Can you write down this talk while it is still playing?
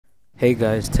Hey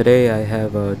guys, today I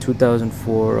have a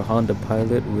 2004 Honda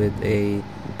Pilot with a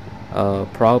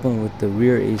problem with the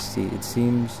rear AC. It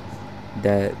seems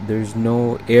that there's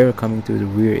no air coming through the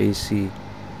rear AC.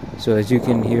 So as you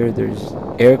can hear, there's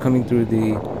air coming through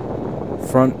the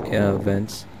front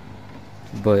vents,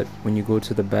 but when you go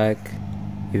to the back,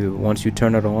 once you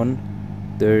turn it on,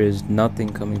 there is nothing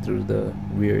coming through the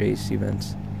rear AC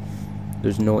vents.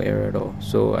 There's no air at all.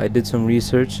 So I did some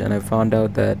research and I found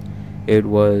out that it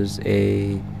was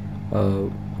a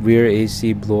rear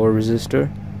AC blower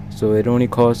resistor. So it only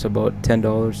costs about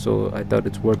 $10, so I thought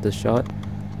it's worth a shot.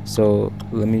 So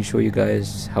let me show you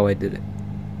guys how I did it.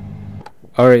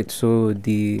 Alright, so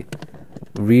the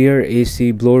rear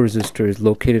AC blower resistor is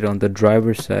located on the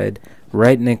driver's side,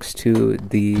 right next to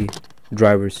the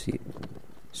driver's seat.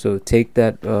 So take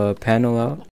that panel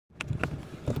out.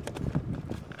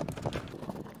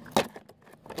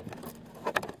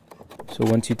 So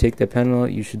once you take the panel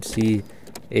out, you should see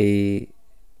a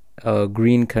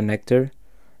green connector,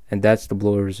 and that's the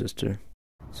blower resistor.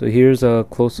 So here's a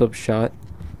close-up shot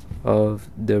of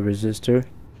the resistor.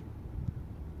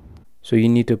 So you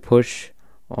need to push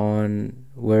on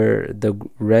where the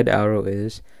red arrow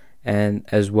is, and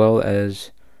as well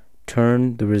as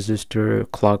turn the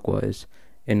resistor clockwise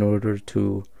in order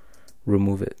to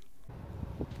remove it.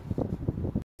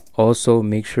 Also,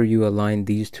 make sure you align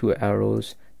these two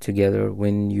arrows together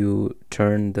when you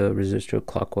turn the resistor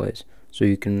clockwise so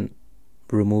you can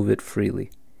remove it freely.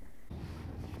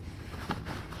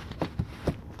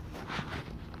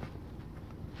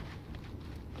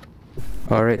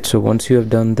 Alright, so once you have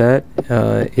done that,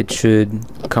 it should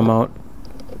come out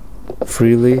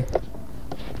freely,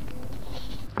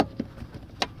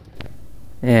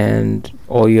 and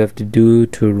all you have to do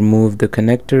to remove the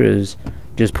connector is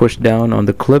just push down on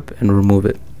the clip and remove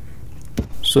it.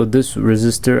 So this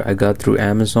resistor I got through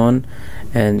Amazon,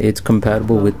 and it's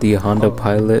compatible with the Honda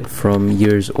Pilot from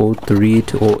years 03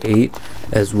 to 08,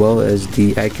 as well as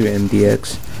the Acura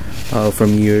MDX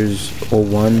from years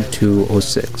 01 to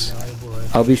 06.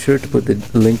 I'll be sure to put the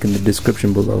link in the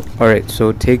description below. Alright,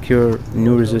 so take your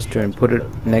new resistor and put it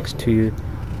next to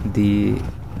the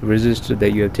resistor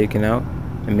that you have taken out,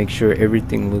 and make sure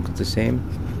everything looks the same.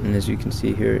 And as you can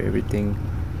see here, everything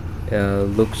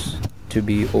looks to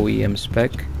be OEM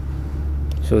spec.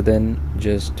 So then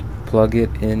just plug it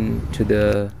into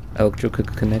the electrical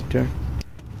connector.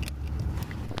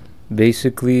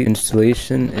 Basically,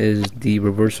 installation is the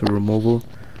reversal removal.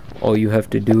 All you have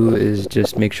to do is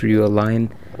just make sure you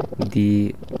align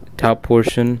the top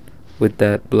portion with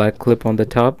that black clip on the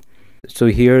top. So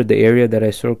here, the area that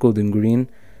I circled in green,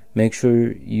 make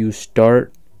sure you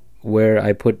start where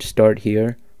I put start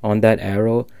here on that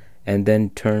arrow, and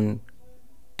then turn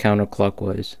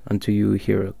counterclockwise until you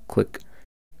hear a click.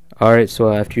 Alright,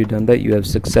 so after you've done that, you have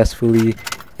successfully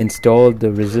installed the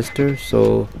resistor.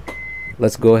 So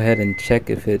let's go ahead and check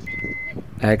if it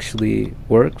actually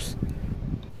works.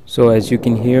 So as you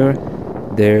can hear,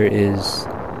 there is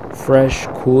fresh,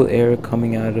 cool air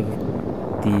coming out of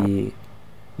the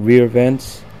rear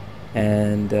vents,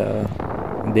 and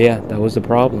yeah, that was the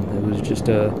problem. It was just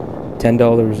a $10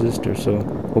 resistor. So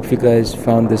hope you guys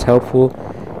found this helpful.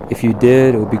 If you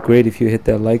did, it would be great if you hit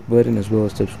that like button as well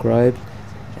as subscribe,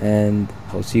 and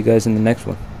I'll see you guys in the next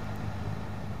one.